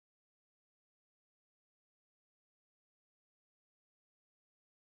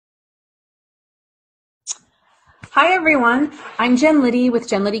Hi, everyone. I'm Jen Liddy with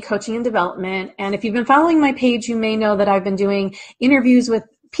Jen Liddy Coaching and Development. And if you've been following my page, you may know that I've been doing interviews with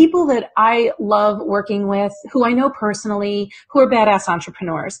people that I love working with, who I know personally, who are badass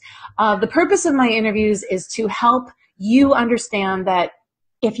entrepreneurs. The purpose of my interviews is to help you understand that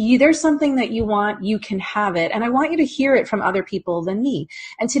there's something that you want, you can have it. And I want you to hear it from other people than me.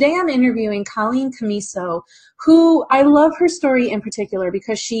 And today I'm interviewing Colleen Commisso, who I love her story in particular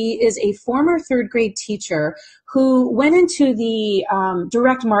because she is a former third grade teacher who went into the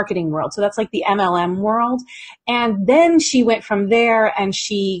direct marketing world. So that's like the MLM world. And then she went from there and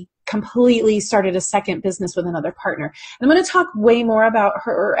she completely started a second business with another partner. And I'm going to talk way more about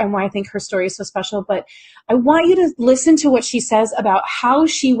her and why I think her story is so special, but I want you to listen to what she says about how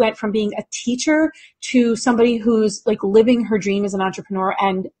she went from being a teacher to somebody who's like living her dream as an entrepreneur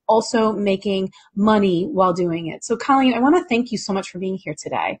and also making money while doing it. So Colleen, I want to thank you so much for being here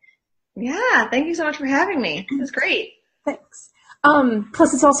today. Yeah, thank you so much for having me. It was great. Thanks.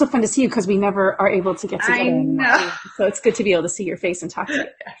 Plus, it's also fun to see you because we never are able to get together I anymore. know. So it's good to be able to see your face and talk to you.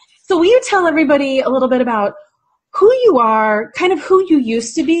 So will you tell everybody a little bit about who you are, kind of who you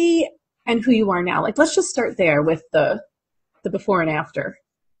used to be and who you are now? Like, let's just start there with the before and after.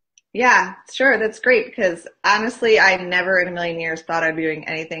 Yeah, sure. That's great because honestly, I never in a million years thought I'd be doing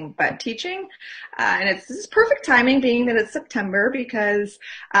anything but teaching. And this is perfect timing being that it's September because,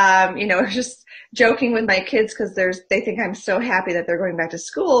 I was just joking with my kids because they think I'm so happy that they're going back to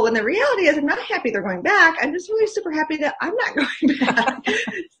school when the reality is I'm not happy they're going back. I'm just really super happy that I'm not going back.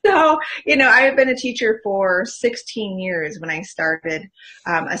 So, I have been a teacher for 16 years when I started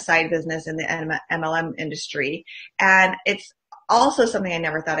a side business in the MLM industry. And it's also something I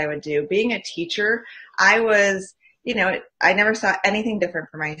never thought I would do. Being a teacher, I was, I never saw anything different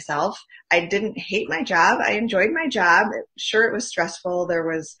for myself. I didn't hate my job. I enjoyed my job. Sure, it was stressful. There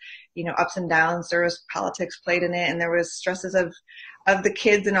was, ups and downs. There was politics played in it, and there was stresses of the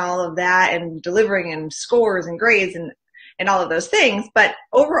kids and all of that, and delivering and scores and grades and all of those things. But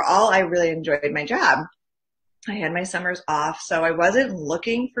overall, I really enjoyed my job. I had my summers off, so I wasn't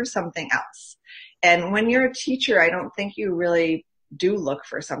looking for something else. And when you're a teacher, I don't think you really do look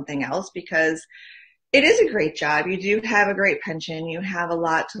for something else because it is a great job. You do have a great pension. You have a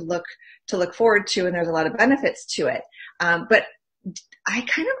lot to look forward to, and there's a lot of benefits to it. But I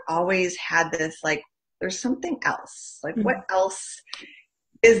kind of always had this, like, there's something else. Like, what else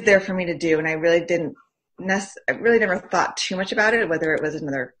is there for me to do? And I really never thought too much about it, whether it was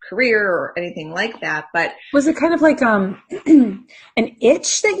another career or anything like that. But Was it kind of like an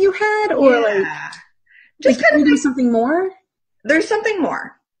itch that you had, or just kind of do something more? There's something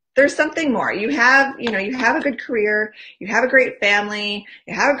more. There's something more. You have a good career, you have a great family,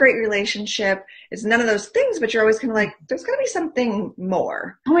 you have a great relationship. It's none of those things, but you're always kind of like, there's got to be something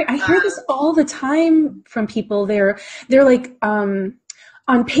more. Oh, I hear this all the time from people. They're like, on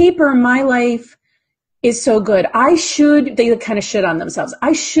paper, my life is so good. They kind of shit on themselves.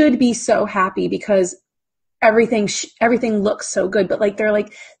 I should be so happy because everything looks so good, but like, they're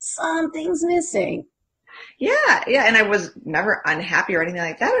like, something's missing. Yeah. And I was never unhappy or anything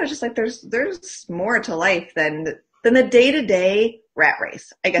like that. I was just like, there's more to life than the day-to-day rat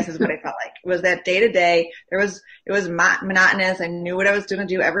race, I guess is what I felt like. It was that day-to-day. It was monotonous. I knew what I was going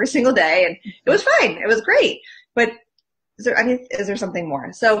to do every single day, and it was fine. It was great. But is there something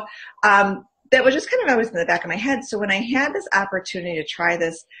more? So, that was just kind of always in the back of my head. So when I had this opportunity to try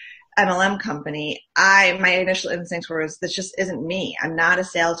this MLM company, my initial instincts were, this just isn't me. I'm not a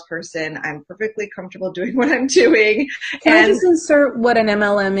salesperson. I'm perfectly comfortable doing what I'm doing. Can I just insert what an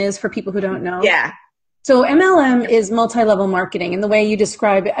MLM is for people who don't know? Yeah. So MLM is multi-level marketing, and the way you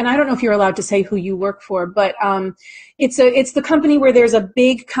describe it, and I don't know if you're allowed to say who you work for, but it's the company where there's a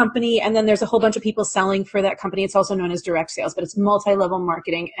big company and then there's a whole bunch of people selling for that company. It's also known as direct sales, but it's multi-level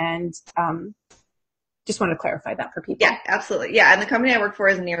marketing, and just wanted to clarify that for people. Yeah, absolutely. Yeah, and the company I work for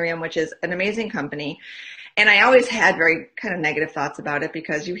is Nerium, which is an amazing company. And I always had very kind of negative thoughts about it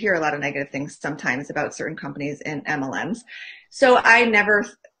because you hear a lot of negative things sometimes about certain companies and MLMs. So I never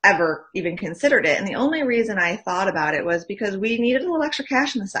ever even considered it. And the only reason I thought about it was because we needed a little extra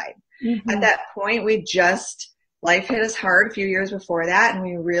cash on the side. Mm-hmm. At that point, life hit us hard a few years before that, and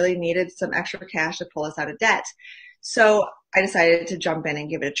we really needed some extra cash to pull us out of debt. So I decided to jump in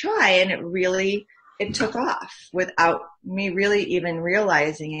and give it a try, and it took off without me really even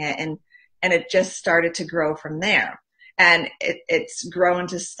realizing it. And it just started to grow from there. And it's grown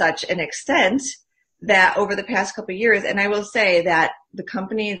to such an extent that over the past couple of years, and I will say that the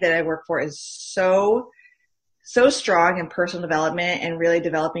company that I work for is so so strong in personal development and really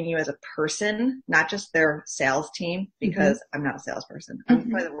developing you as a person, not just their sales team, because I'm not a salesperson. I'm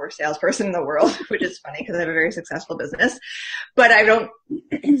probably the worst salesperson in the world, which is funny because I have a very successful business, but I don't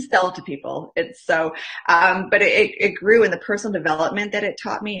sell to people. It's so, but it grew in the personal development that it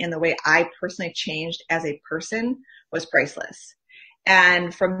taught me, and the way I personally changed as a person was priceless.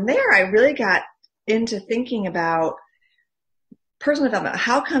 And from there, I really got into thinking about personal development.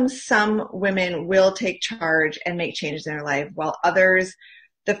 How come some women will take charge and make changes in their life, while others,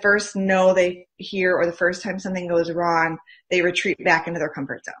 the first no they hear or the first time something goes wrong, they retreat back into their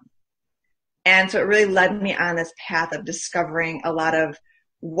comfort zone. And so it really led me on this path of discovering a lot of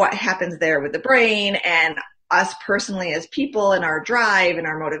what happens there with the brain and us personally as people and our drive and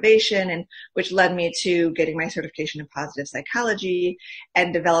our motivation, and which led me to getting my certification in positive psychology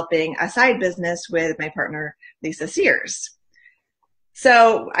and developing a side business with my partner, Lisa Sears.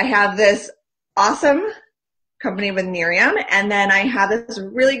 So I have this awesome company with Miriam, and then I have this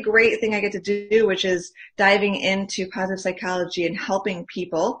really great thing I get to do, which is diving into positive psychology and helping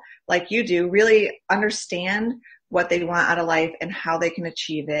people like you do really understand what they want out of life and how they can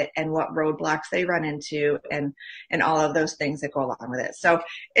achieve it and what roadblocks they run into and all of those things that go along with it. So,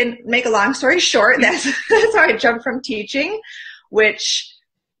 and make a long story short, that's how I jumped from teaching, which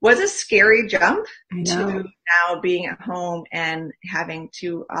was a scary jump, to now being at home and having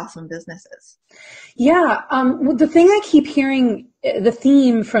two awesome businesses. Yeah. The thing I keep hearing, the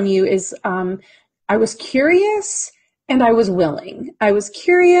theme from you is, I was curious and I was willing. I was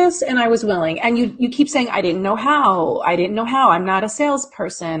curious and I was willing. And you keep saying, I didn't know how. I didn't know how. I'm not a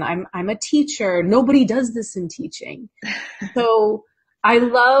salesperson. I'm a teacher. Nobody does this in teaching. So I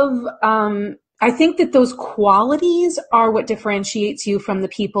love, I think that those qualities are what differentiates you from the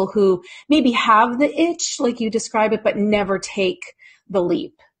people who maybe have the itch, like you describe it, but never take the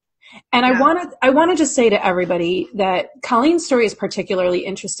leap. And I want to just say to everybody that Colleen's story is particularly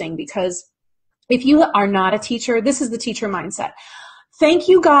interesting because if you are not a teacher, this is the teacher mindset. Thank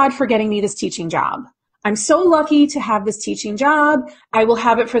you, God, for getting me this teaching job. I'm so lucky to have this teaching job. I will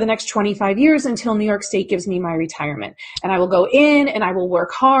have it for the next 25 years until New York State gives me my retirement. And I will go in and I will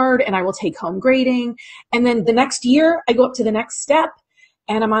work hard and I will take home grading. And then the next year I go up to the next step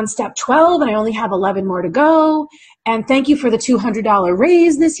and I'm on step 12 and I only have 11 more to go. And thank you for the $200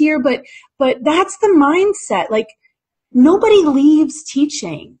 raise this year. But that's the mindset. Like, nobody leaves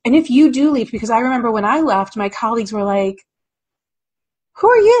teaching. And if you do leave, because I remember when I left, my colleagues were like, who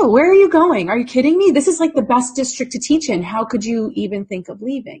are you? Where are you going? Are you kidding me? This is like the best district to teach in. How could you even think of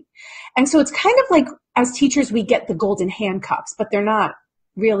leaving? And so it's kind of like, as teachers, we get the golden handcuffs, but they're not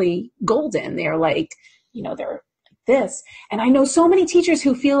really golden. They're like, they're like this. And I know so many teachers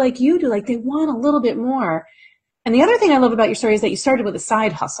who feel like you do, like they want a little bit more. And the other thing I love about your story is that you started with a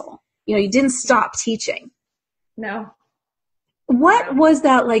side hustle. You didn't stop teaching. No. What was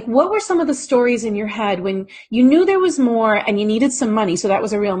that like? What were some of the stories in your head when you knew there was more and you needed some money? So that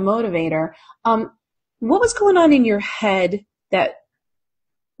was a real motivator. What was going on in your head that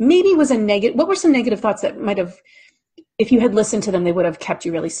maybe was a negative? What were some negative thoughts that might have, if you had listened to them, they would have kept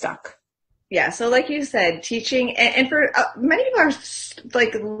you really stuck? Yeah. So like you said, teaching, and for many people are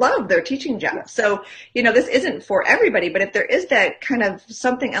like love their teaching job. So, this isn't for everybody, but if there is that kind of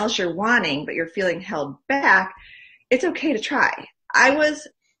something else you're wanting, but you're feeling held back, it's okay to try. I was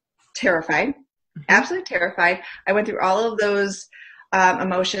terrified, absolutely terrified. I went through all of those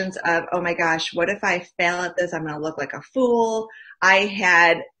emotions of, oh my gosh, what if I fail at this? I'm going to look like a fool. I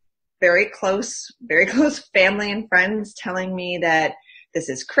had very close family and friends telling me that this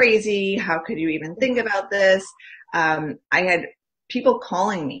is crazy. How could you even think about this? I had people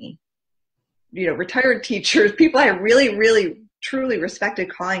calling me, retired teachers, people I really, really, truly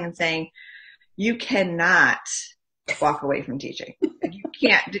respected, calling and saying, you cannot walk away from teaching. You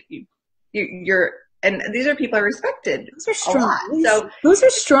can't. You're, and these are people I respected. Those are strong. So those are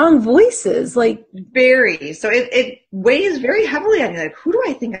strong voices, like very. So it weighs very heavily on you. Like, who do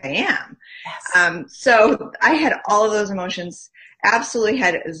I think I am? Yes. So I had all of those emotions. Absolutely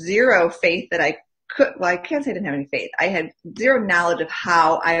had zero faith that I could. Well, I can't say I didn't have any faith. I had zero knowledge of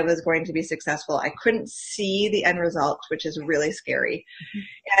how I was going to be successful. I couldn't see the end result, which is really scary.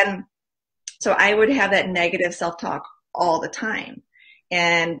 And so I would have that negative self-talk all the time.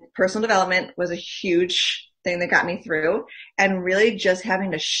 And personal development was a huge thing that got me through, and really just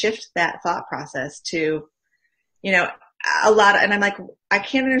having to shift that thought process to, a lot of, and I'm like, I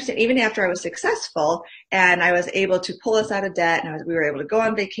can't understand, even after I was successful and I was able to pull us out of debt and we were able to go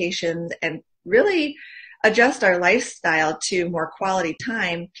on vacations and really adjust our lifestyle to more quality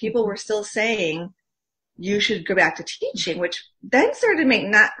time, people were still saying, you should go back to teaching, which then started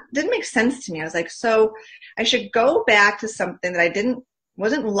to didn't make sense to me. I was like, so I should go back to something that I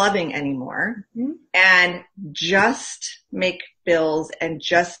wasn't loving anymore, mm-hmm. and just make bills and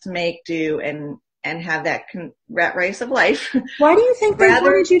just make do and have that rat race of life. Why do you think they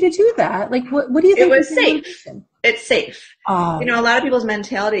wanted you to do that? Like, what do you think? It was safe. It's safe. A lot of people's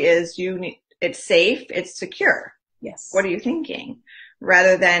mentality is it's safe, it's secure. Yes. What are you thinking?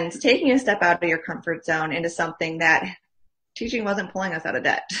 Rather than taking a step out of your comfort zone into something that teaching wasn't pulling us out of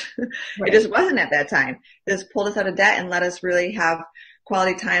debt. Right. It just wasn't at that time. It just pulled us out of debt and let us really have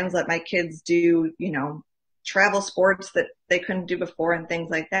quality times, let my kids do, travel sports that they couldn't do before and things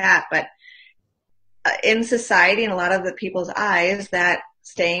like that. But in society and a lot of the people's eyes, that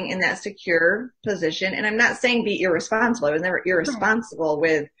staying in that secure position, and I'm not saying be irresponsible. I was never irresponsible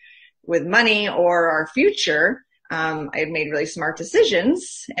with money or our future. I had made really smart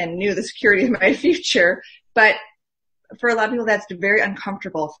decisions and knew the security of my future. But for a lot of people, that's very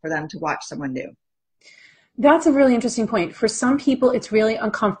uncomfortable for them to watch someone do. That's a really interesting point. For some people, it's really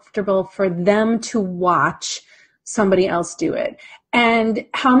uncomfortable for them to watch somebody else do it. And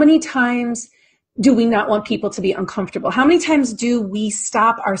how many times do we not want people to be uncomfortable? How many times do we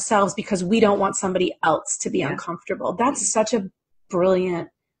stop ourselves because we don't want somebody else to be uncomfortable? That's such a brilliant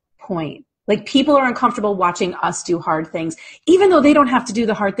point. Like, people are uncomfortable watching us do hard things. Even though they don't have to do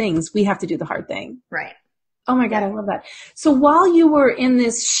the hard things, we have to do the hard thing. Right. Oh my God, I love that. So while you were in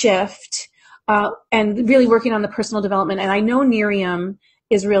this shift and really working on the personal development, and I know Nerium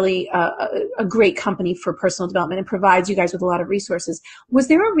is really a great company for personal development and provides you guys with a lot of resources. Was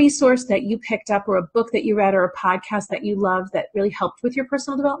there a resource that you picked up or a book that you read or a podcast that you loved that really helped with your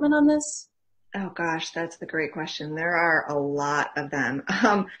personal development on this? Oh gosh, that's the great question. There are a lot of them.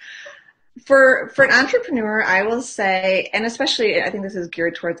 For an entrepreneur, I will say, and especially I think this is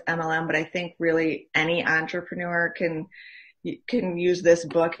geared towards MLM, but I think really any entrepreneur can use this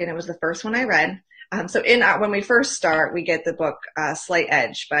book, and it was the first one I read. So when we first start, we get the book Slight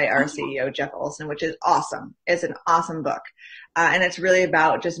Edge by our CEO, Jeff Olson, which is awesome. It's an awesome book. And it's really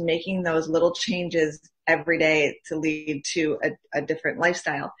about just making those little changes every day to lead to a different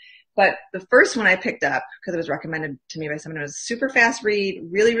lifestyle. But the first one I picked up, because it was recommended to me by someone, it was a super fast read,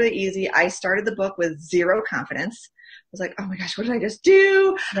 really, really easy. I started the book with zero confidence. I was like, oh my gosh, what did I just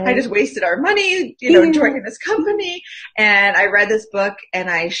do? Right. I just wasted our money, joining this company. And I read this book and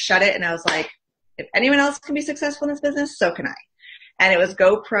I shut it and I was like, if anyone else can be successful in this business, so can I. And it was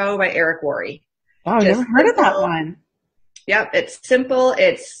Go Pro by Eric Worre. Oh, I've never heard of that one. Yep. It's simple.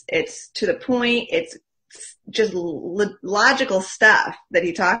 It's to the point. It's just logical stuff that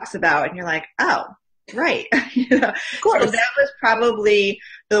he talks about. And you're like, oh, right. Of course. So that was probably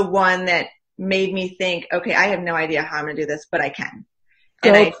the one that made me think, okay, I have no idea how I'm going to do this, but I can.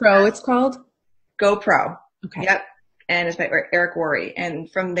 GoPro, it's called? GoPro. Okay. Yep. And it's by Eric Worre. And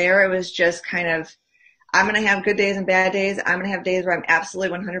from there, it was just kind of, I'm going to have good days and bad days. I'm going to have days where I'm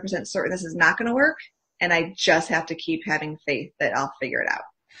absolutely 100% certain this is not going to work. And I just have to keep having faith that I'll figure it out.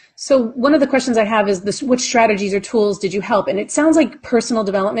 So one of the questions I have is this: which strategies or tools did you help? And it sounds like personal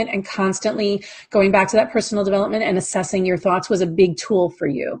development and constantly going back to that personal development and assessing your thoughts was a big tool for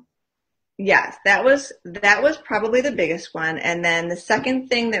you. Yes, that was probably the biggest one. And then the second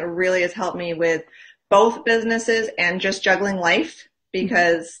thing that really has helped me with both businesses and just juggling life,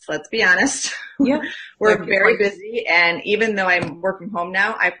 because let's be honest, we're very busy. And even though I work from home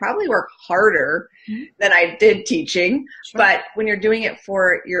now, I probably work harder than I did teaching. Sure. But when you're doing it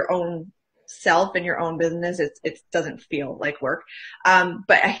for your own self and your own business, it doesn't feel like work. But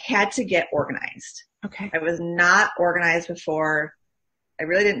I had to get organized. Okay. I was not organized before. I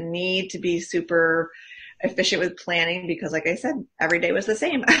really didn't need to be super efficient with planning because, like I said, every day was the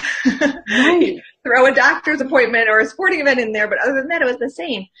same. Right. Throw a doctor's appointment or a sporting event in there, but other than that, it was the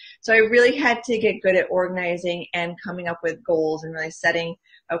same. So I really had to get good at organizing and coming up with goals and really setting,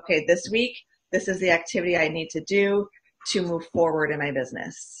 okay, this week, this is the activity I need to do to move forward in my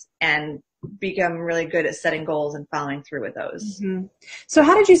business, and become really good at setting goals and following through with those. Mm-hmm. So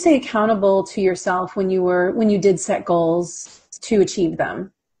how did you stay accountable to yourself when you did set goals to achieve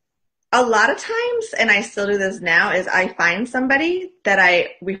them? A lot of times, and I still do this now, is I find somebody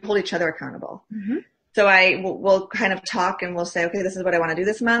that we hold each other accountable. Mm-hmm. So we'll kind of talk and we'll say, okay, this is what I want to do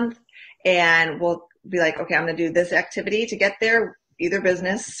this month. And we'll be like, okay, I'm going to do this activity to get there, either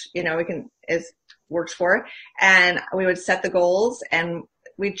business, works for it. And we would set the goals and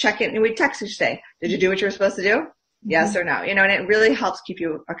we'd check in and we'd text each day. Did you do what you were supposed to do? Yes or no, and it really helps keep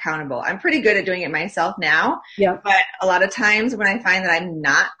you accountable. I'm pretty good at doing it myself now, but a lot of times when I find that I'm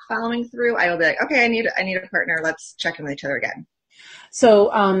not following through, I will be like, okay, I need a partner. Let's check in with each other again.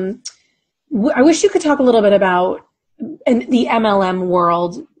 So, I wish you could talk a little bit about the MLM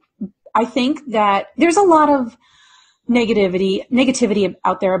world. I think that there's a lot of negativity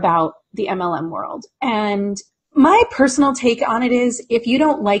out there about the MLM world. And my personal take on it is, if you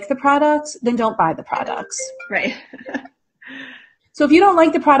don't like the products, then don't buy the products. Right. So if you don't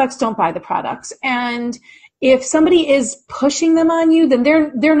like the products, don't buy the products. And if somebody is pushing them on you, then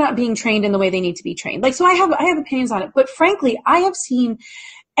they're not being trained in the way they need to be trained. Like, so I have opinions on it, but frankly, I have seen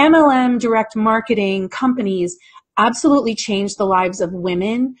MLM direct marketing companies absolutely change the lives of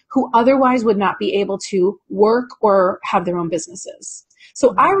women who otherwise would not be able to work or have their own businesses.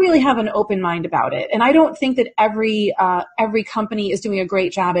 So I really have an open mind about it. And I don't think that every company is doing a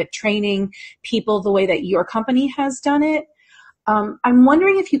great job at training people the way that your company has done it. I'm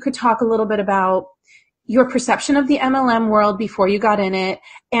wondering if you could talk a little bit about your perception of the MLM world before you got in it,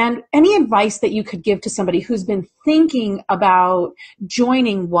 and any advice that you could give to somebody who's been thinking about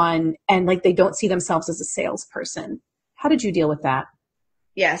joining one and like they don't see themselves as a salesperson. How did you deal with that?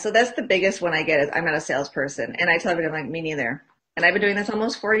 Yeah, so that's the biggest one I get is I'm not a salesperson. And I tell everybody, I'm like, me neither. And I've been doing this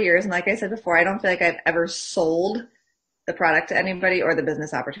almost 4 years. And like I said before, I don't feel like I've ever sold the product to anybody or the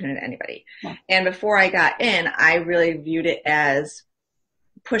business opportunity to anybody. Yeah. And before I got in, I really viewed it as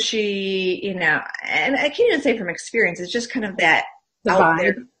pushy, and I can't even say from experience, it's just kind of that out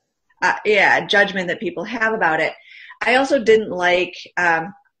there, judgment that people have about it. I also didn't like,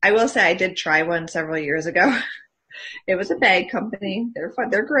 I will say I did try one several years ago. It was a bag company. They're fun.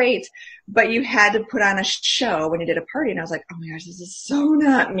 They're great. But you had to put on a show when you did a party. And I was like, oh my gosh, this is so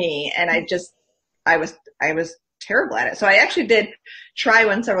not me. And I was terrible at it. So I actually did try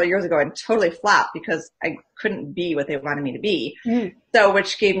one several years ago and totally flopped because I couldn't be what they wanted me to be. Mm. So,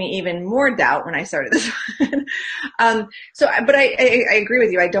 which gave me even more doubt when I started this one. But I agree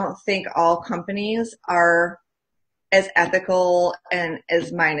with you. I don't think all companies are as ethical and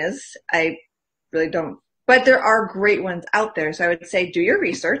as mine is. I really don't. But there are great ones out there. So I would say do your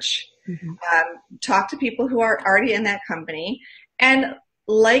research, talk to people who are already in that company, and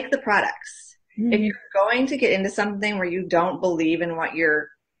like the products. If you're going to get into something where you don't believe in what you're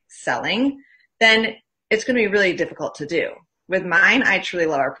selling, then it's going to be really difficult to do. With mine, I truly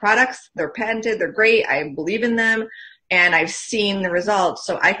love our products. They're patented. They're great. I believe in them. And I've seen the results.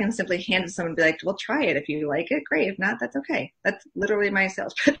 So I can simply hand it to someone and be like, well, try it. If you like it, great. If not, that's okay. That's literally my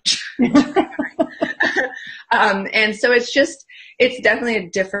sales pitch. And so it's definitely a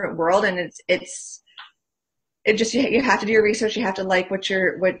different world. And you have to do your research. You have to like what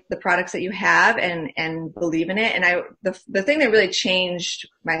the products that you have and believe in it. And the thing that really changed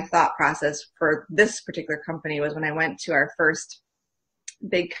my thought process for this particular company was when I went to our first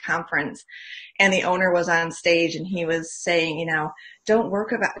big conference and the owner was on stage and he was saying, don't worry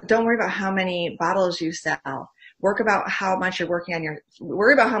about how many bottles you sell. Worry about how much you're working on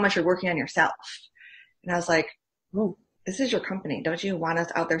yourself. And I was like, oh, this is your company. Don't you want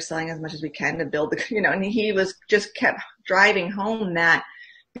us out there selling as much as we can to build and he kept driving home that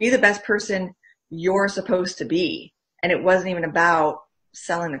be the best person you're supposed to be. And it wasn't even about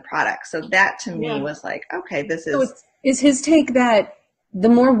selling the product. So that to me was like, okay, this is. So is his take that the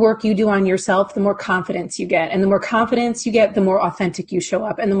more work you do on yourself, the more confidence you get. And the more confidence you get, the more authentic you show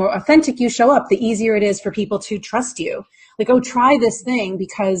up. And the more authentic you show up, the easier it is for people to trust you. Like, oh, try this thing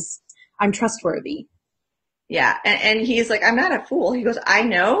because I'm trustworthy. Yeah. And he's like, I'm not a fool. He goes, I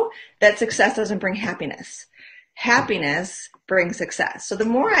know that success doesn't bring happiness. Happiness brings success. So the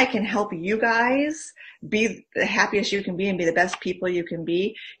more I can help you guys be the happiest you can be and be the best people you can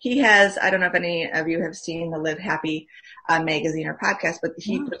be. He has, I don't know if any of you have seen the Live Happy magazine or podcast, but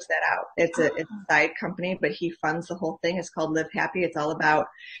he puts that out. It's a side company, but he funds the whole thing. It's called Live Happy. It's all about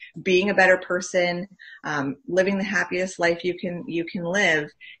being a better person, living the happiest life you can live.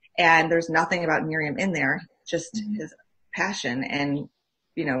 And there's nothing about Miriam in there, just his passion and,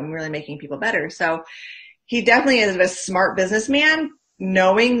 really making people better. So he definitely is a smart businessman,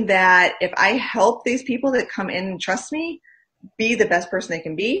 knowing that if I help these people that come in and trust me be the best person they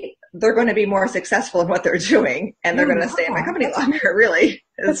can be, they're going to be more successful in what they're doing, and they're going to stay in my company longer, really.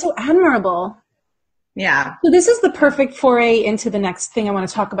 That's so admirable. Yeah. So this is the perfect foray into the next thing I want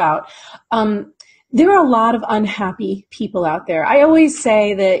to talk about. There are a lot of unhappy people out there. I always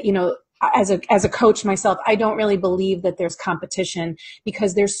say that, as a coach myself, I don't really believe that there's competition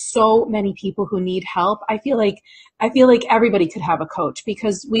because there's so many people who need help. I feel like everybody could have a coach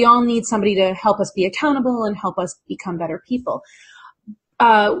because we all need somebody to help us be accountable and help us become better people.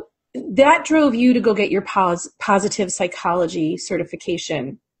 That drove you to go get your positive psychology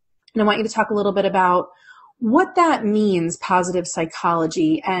certification. And I want you to talk a little bit about what that means, positive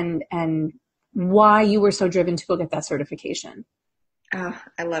psychology, and why you were so driven to go get that certification. Oh,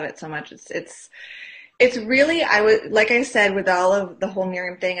 I love it so much. It's really, I would, like I said, with all of the whole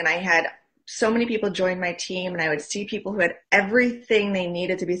Miriam thing, and I had so many people join my team, and I would see people who had everything they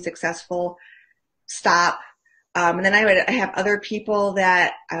needed to be successful stop. And then I have other people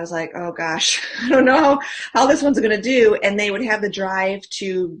that I was like, oh gosh, I don't know how this one's going to do. And they would have the drive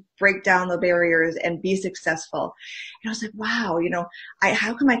to break down the barriers and be successful. And I was like, wow,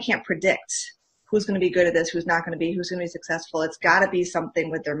 how come I can't predict who's going to be good at this, who's not going to be, who's going to be successful? It's got to be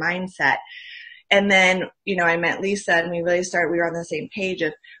something with their mindset. And then, I met Lisa, and we were on the same page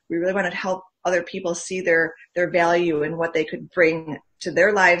of, we really wanted to help other people see their value and what they could bring to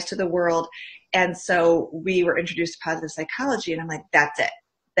their lives, to the world. And so we were introduced to positive psychology, and I'm like, that's it.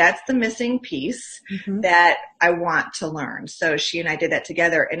 That's the missing piece that I want to learn. So she and I did that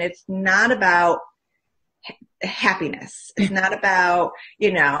together, and it's not about happiness. It's not about,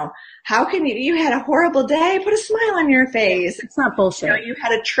 how can you had a horrible day, put a smile on your face. It's not bullshit. You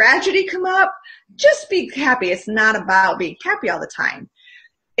had a tragedy come up, just be happy. It's not about being happy all the time.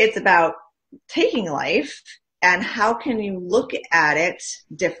 It's about taking life and how can you look at it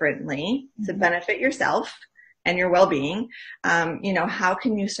differently to benefit yourself and your well-being. How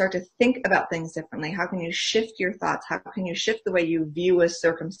can you start to think about things differently? How can you shift your thoughts? How can you shift the way you view a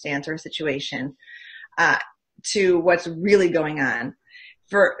circumstance or a situation to what's really going on?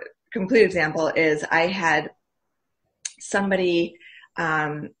 For a complete example is I had somebody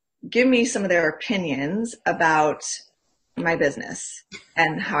give me some of their opinions about my business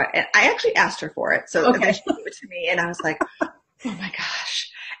and and I actually asked her for it. So okay. She gave it to me, and I was like, oh my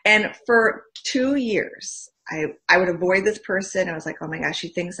gosh. And for 2 years, I would avoid this person. I was like, oh my gosh, she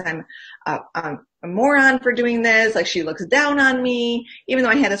thinks I'm a moron for doing this. Like, she looks down on me. Even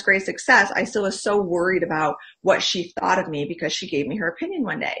though I had this great success, I still was so worried about what she thought of me because she gave me her opinion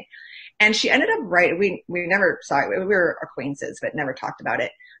one day. And she ended up we never saw it. We were acquaintances, but never talked about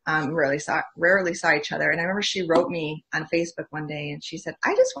it. Rarely saw each other. And I remember she wrote me on Facebook one day, and she said,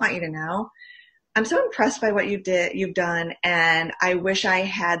 I just want you to know, I'm so impressed by what you've done, and I wish I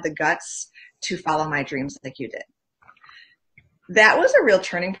had the guts to follow my dreams like you did. That was a real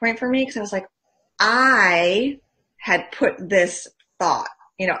turning point for me, because I was like, I had put this thought,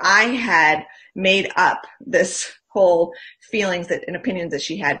 I had made up this whole feelings and opinions that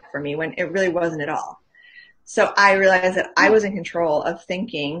she had for me when it really wasn't at all. So I realized that I was in control of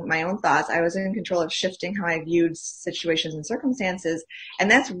thinking my own thoughts. I was in control of shifting how I viewed situations and circumstances.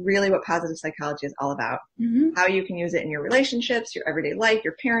 And that's really what positive psychology is all about. How you can use it in your relationships, your everyday life,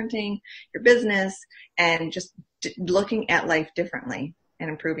 your parenting, your business, and just looking at life differently and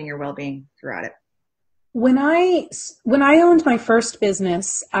improving your well-being throughout it. When I owned my first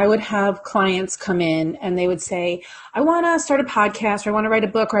business, I would have clients come in and they would say, I want to start a podcast, or I want to write a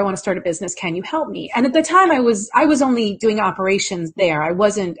book, or I want to start a business. Can you help me? And at the time I was only doing operations there. I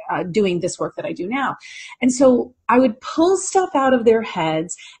wasn't doing this work that I do now. And so I would pull stuff out of their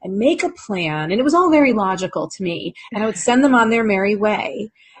heads and make a plan. And it was all very logical to me. And I would send them on their merry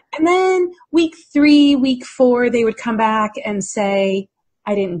way. And then week 3, week 4, they would come back and say,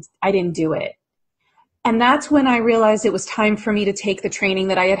 I didn't do it. And that's when I realized it was time for me to take the training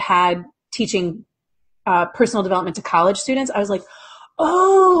that I had teaching personal development to college students. I was like,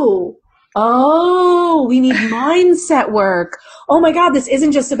 oh, we need mindset work. Oh my God, this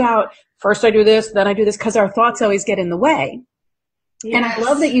isn't just about first I do this, then I do this, because our thoughts always get in the way. Yes. And I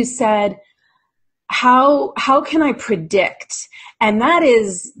love that you said, how can I predict? And that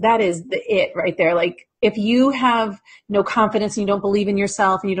is it right there. Like, if you have no confidence and you don't believe in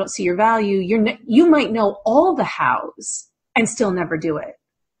yourself and you don't see your value, you might know all the hows and still never do it.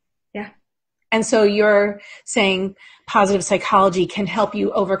 Yeah. And so you're saying positive psychology can help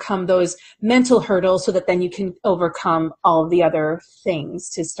you overcome those mental hurdles so that then you can overcome all the other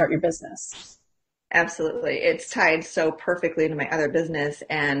things to start your business. Absolutely. It's tied so perfectly to my other business.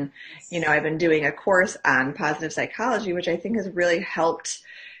 And, I've been doing a course on positive psychology, which I think has really helped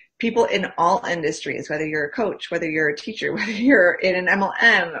people in all industries, whether you're a coach, whether you're a teacher, whether you're in an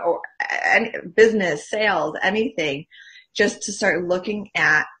MLM or any business, sales, anything, just to start looking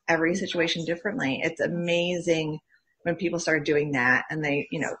at every situation differently. It's amazing when people start doing that and they,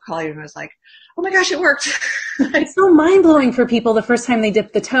 call you and was like, oh my gosh, it worked. It's so mind-blowing for people the first time they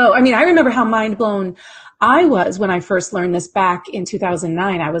dip the toe. I mean, I remember how mind-blown I was when I first learned this back in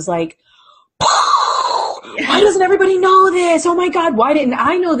 2009. I was like, why doesn't everybody know this? Oh my God, why didn't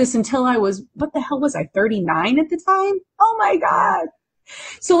I know this until I was, what the hell was I, 39 at the time? Oh my God.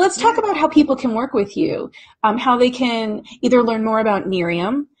 So let's talk about how people can work with you, how they can either learn more about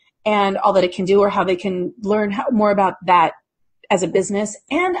Miriam and all that it can do, or how they can learn more about that as a business,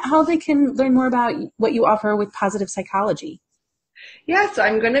 and how they can learn more about what you offer with positive psychology. Yeah, so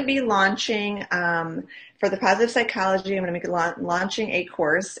I'm going to be launching for the positive psychology. I'm going to be launching a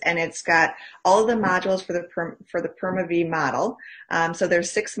course, and it's got all of the modules for the Perma V model. So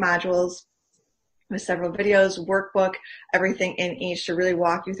there's 6 modules with several videos, workbook, everything in each to really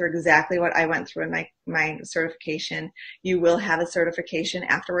walk you through exactly what I went through in my certification. You will have a certification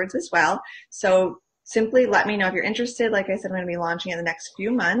afterwards as well. So simply let me know if you're interested. Like I said, I'm going to be launching in the next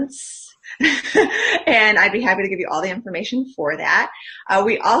few months. And I'd be happy to give you all the information for that.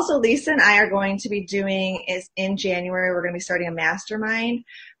 We also, Lisa and I are going to be doing is in January, we're going to be starting a mastermind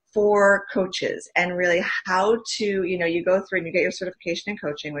for coaches and really how to, you go through and you get your certification in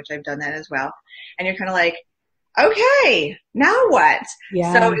coaching, which I've done that as well. And you're kind of like, okay, now what?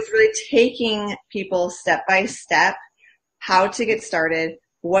 Yeah. So it's really taking people step by step, how to get started,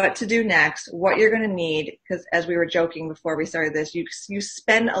 what to do next, what you're going to need. Because as we were joking before we started this, you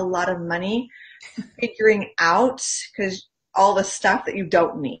spend a lot of money figuring out because all the stuff that you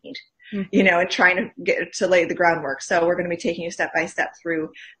don't need. And trying to get to lay the groundwork. So we're going to be taking you step by step through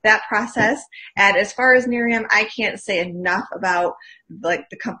that process. And as far as Miriam, I can't say enough about like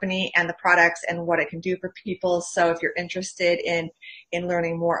the company and the products and what it can do for people. So if you're interested in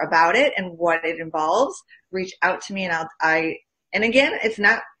learning more about it and what it involves, reach out to me and again, it's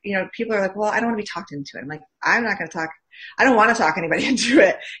not, people are like, well, I don't want to be talked into it. I'm like, I'm not going to talk. I don't want to talk anybody into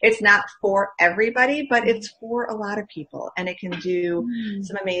it. It's not for everybody, but it's for a lot of people, and it can do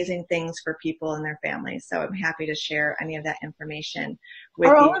some amazing things for people and their families. So I'm happy to share any of that information with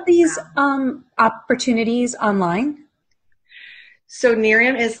you. Are all of these opportunities online? So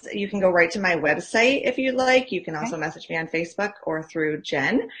Miriam you can go right to my website if you'd like. You can also message me on Facebook or through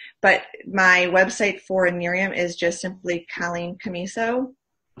Jen. But my website for Miriam is just simply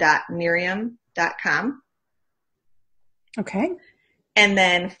colleencommisso.miriam.com. Okay. And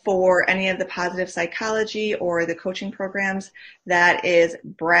then for any of the positive psychology or the coaching programs, that is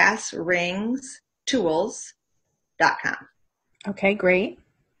brassringstools.com. Okay, great.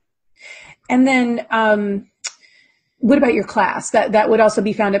 And then what about your class? That would also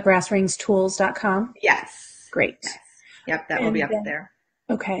be found at brassringstools.com? Yes. Great. Yes. Yep, that will be up there.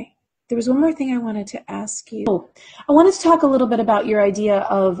 Okay. There was one more thing I wanted to ask you. I wanted to talk a little bit about your idea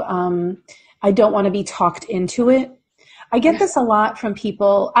of I don't want to be talked into it. I get this a lot from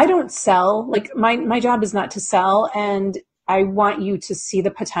people. I don't sell. Like my job is not to sell, and I want you to see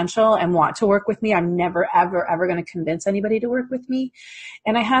the potential and want to work with me. I'm never, ever, ever going to convince anybody to work with me.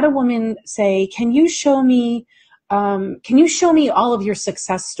 And I had a woman say, can you show me all of your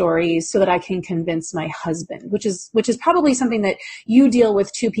success stories so that I can convince my husband, which is probably something that you deal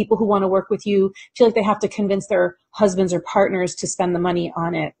with too. People who want to work with you feel like they have to convince their husbands or partners to spend the money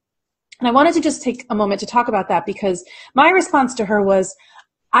on it. And I wanted to just take a moment to talk about that because my response to her was,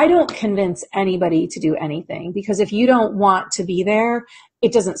 I don't convince anybody to do anything, because if you don't want to be there,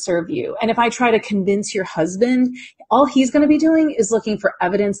 it doesn't serve you. And if I try to convince your husband, all he's going to be doing is looking for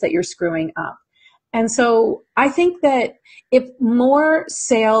evidence that you're screwing up. And so I think that if more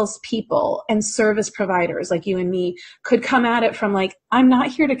salespeople and service providers like you and me could come at it from like, I'm not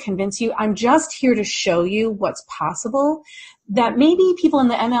here to convince you, I'm just here to show you what's possible, that maybe people in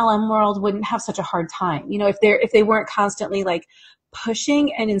the MLM world wouldn't have such a hard time. If they weren't constantly like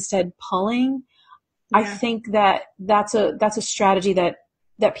pushing and instead pulling. Yeah. I think that's a strategy that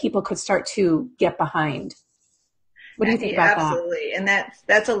people could start to get behind. What do you think about that? Absolutely. And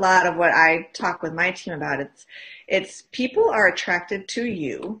that's a lot of what I talk with my team about. It's people are attracted to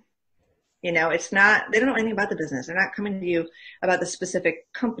you. It's not, they don't know anything about the business. They're not coming to you about the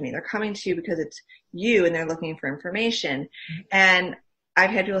specific company. They're coming to you because it's you and they're looking for information. Mm-hmm. And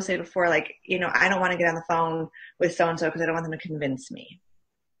I've had people say before, like, I don't want to get on the phone with so-and-so because I don't want them to convince me.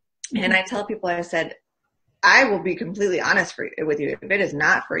 Mm-hmm. And I tell people, I said, I will be completely honest with you. If it is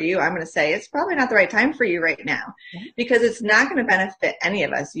not for you, I'm going to say it's probably not the right time for you right now, because it's not going to benefit any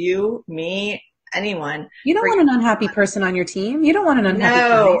of us, you, me, anyone. You don't want an unhappy person on your team. You don't want an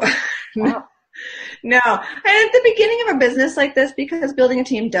unhappy person. No. And at the beginning of a business like this, because building a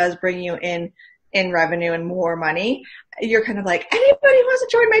team does bring you in revenue and more money, you're kind of like, anybody who wants to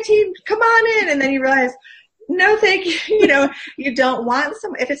join my team, come on in. And then you realize, no, thank you. You don't want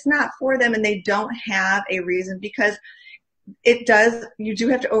if it's not for them and they don't have a reason, because you do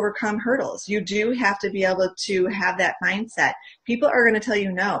have to overcome hurdles. You do have to be able to have that mindset. People are going to tell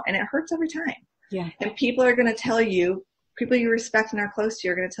you no, and it hurts every time. Yeah. And people are going to tell you, people you respect and are close to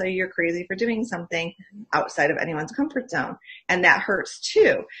you are going to tell you you're crazy for doing something outside of anyone's comfort zone. And that hurts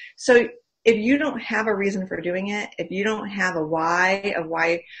too. So if you don't have a reason for doing it, if you don't have a why of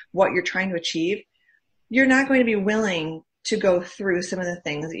what you're trying to achieve, you're not going to be willing to go through some of the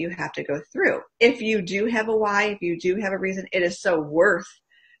things that you have to go through. If you do have a why, if you do have a reason, it is so worth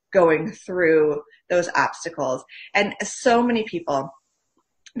going through those obstacles. And so many people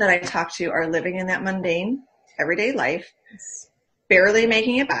that I talk to are living in that mundane, everyday life, barely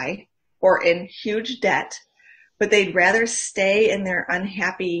making it by, or in huge debt, but they'd rather stay in their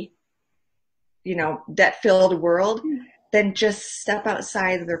unhappy, debt-filled world than just step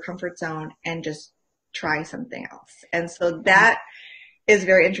outside of their comfort zone and just try something else. And so that is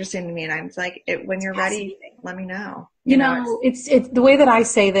very interesting to me. And I'm like, when you're ready, let me know. It's the way that I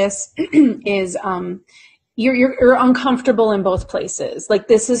say this is, you're uncomfortable in both places. Like,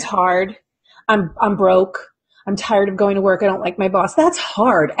 this is hard. I'm broke. I'm tired of going to work. I don't like my boss. That's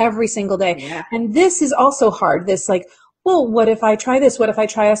hard every single day. Yeah. And this is also hard. This, like, well, what if I try this? What if I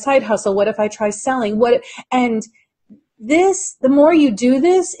try a side hustle? What if I try selling? The more you do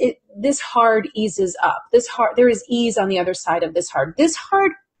this, this hard eases up. There is ease on the other side of this hard. This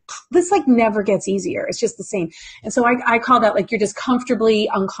like never gets easier. It's just the same. And so I call that, like, you're just comfortably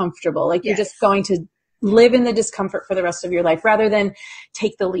uncomfortable. Like, you're just going to live in the discomfort for the rest of your life rather than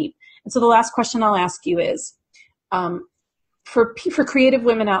take the leap. And so the last question I'll ask you is, for creative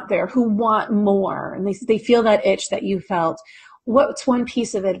women out there who want more and they feel that itch that you felt, what's one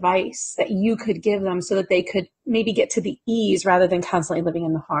piece of advice that you could give them so that they could maybe get to the ease rather than constantly living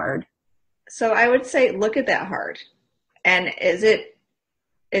in the hard? So I would say, look at that hard. And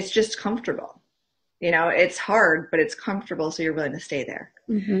it's just comfortable. It's hard, but it's comfortable, so you're willing to stay there.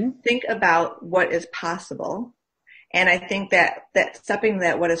 Mm-hmm. Think about what is possible. And I think that stepping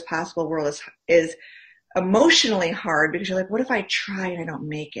that what is possible world is emotionally hard, because you're like, what if I try and I don't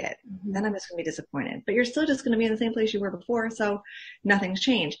make it? Mm-hmm. Then I'm just going to be disappointed. But you're still just going to be in the same place you were before, so nothing's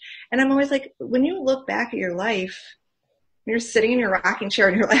changed. And I'm always like, when you look back at your life, when you're sitting in your rocking chair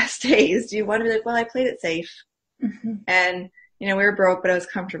in your last days, do you want to be like, well, I played it safe, mm-hmm. and we were broke, but I was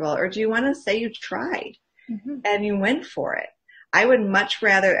comfortable? Or do you want to say you tried, mm-hmm. and you went for it? I would much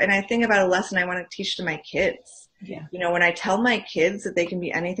rather, and I think about a lesson I want to teach to my kids. Yeah. When I tell my kids that they can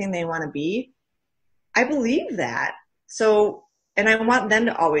be anything they want to be, I believe that. So, and I want them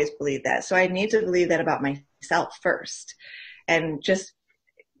to always believe that. So I need to believe that about myself first. And just,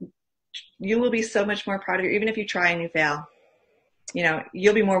 you will be so much more proud of you. Even if you try and you fail,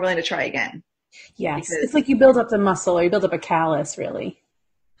 you'll be more willing to try again. Yes. It's like you build up the muscle, or you build up a callus, really.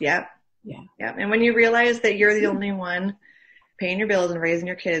 Yep. Yeah. Yep. And when you realize that you're the only one paying your bills and raising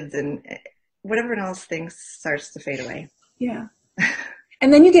your kids, and whatever else things starts to fade away. Yeah.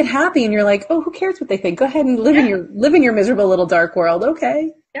 And then you get happy and you're like, oh, who cares what they think? Go ahead and live in your miserable little dark world.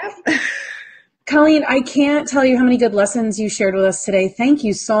 Okay. Yeah. Colleen, I can't tell you how many good lessons you shared with us today. Thank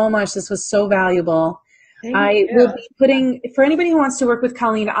you so much. This was so valuable. I will be putting, for anybody who wants to work with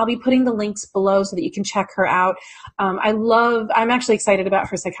Colleen, I'll be putting the links below so that you can check her out. I'm actually excited about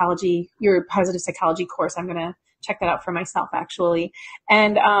her your positive psychology course. I'm going to check that out for myself, actually.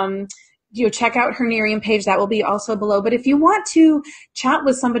 And, check out her Nerium page. That will be also below. But if you want to chat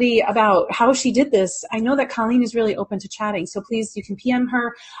with somebody about how she did this, I know that Colleen is really open to chatting. So please, you can PM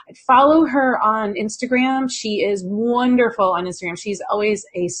her. Follow her on Instagram. She is wonderful on Instagram. She's always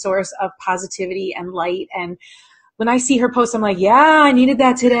a source of positivity and light. And when I see her post, I'm like, yeah, I needed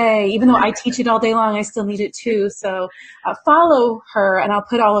that today. Even though I teach it all day long, I still need it too. So follow her, and I'll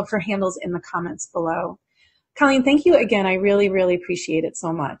put all of her handles in the comments below. Colleen, thank you again. I really, really appreciate it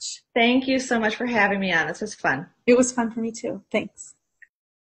so much. Thank you so much for having me on. This was fun. It was fun for me too. Thanks.